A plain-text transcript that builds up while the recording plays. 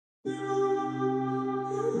I'm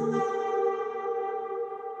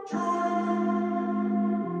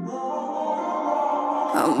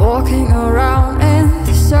walking around in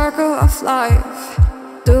the circle of life,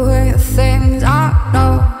 doing the things I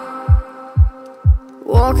know,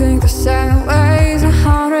 walking the same ways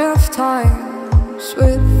 100 times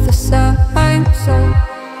with the same soul.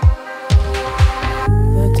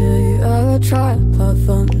 But do you ever try to path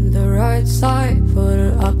on the right side, put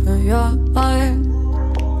it up in your mind?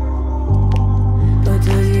 But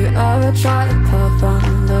do you ever try to path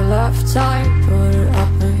on the left side, put it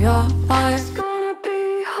up in your mind?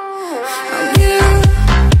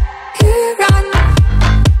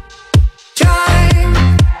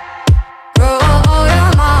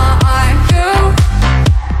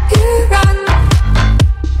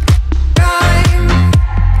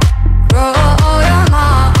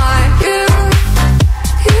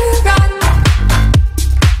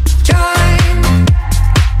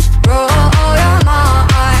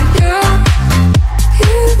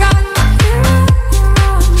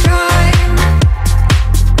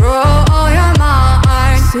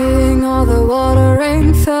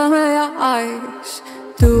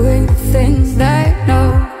 Doing the things they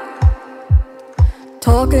know,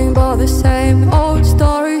 talking about the same old